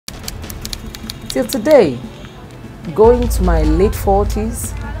Till today, going to my late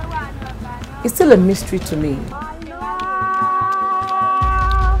 40s, it's still a mystery to me.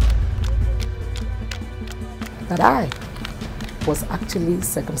 That I was actually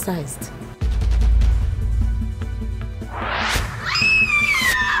circumcised.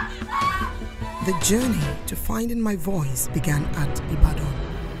 The journey to finding my voice began at Ibadan.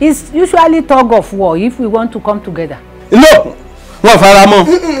 It's usually tug of war if we want to come together. No! Wọ́n fara mọ́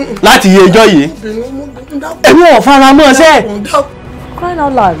láti iye ọjọ́ yìí. Èmi ò fara mọ́ ṣe. Crying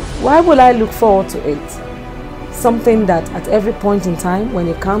out loud, why would I look forward to it? Something that at every point in time when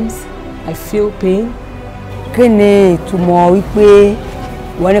it comes, I feel pain. Kí ni ìtumọ̀ wípé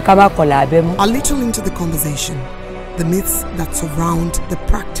wọ́n ní ká má kọlà abẹ́ mú? A little into the conversation, the myths that surround the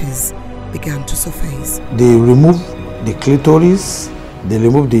practice began to surface. They remove the clitoris, they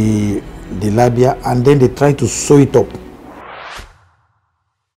remove the labia, and then they try to sew it up.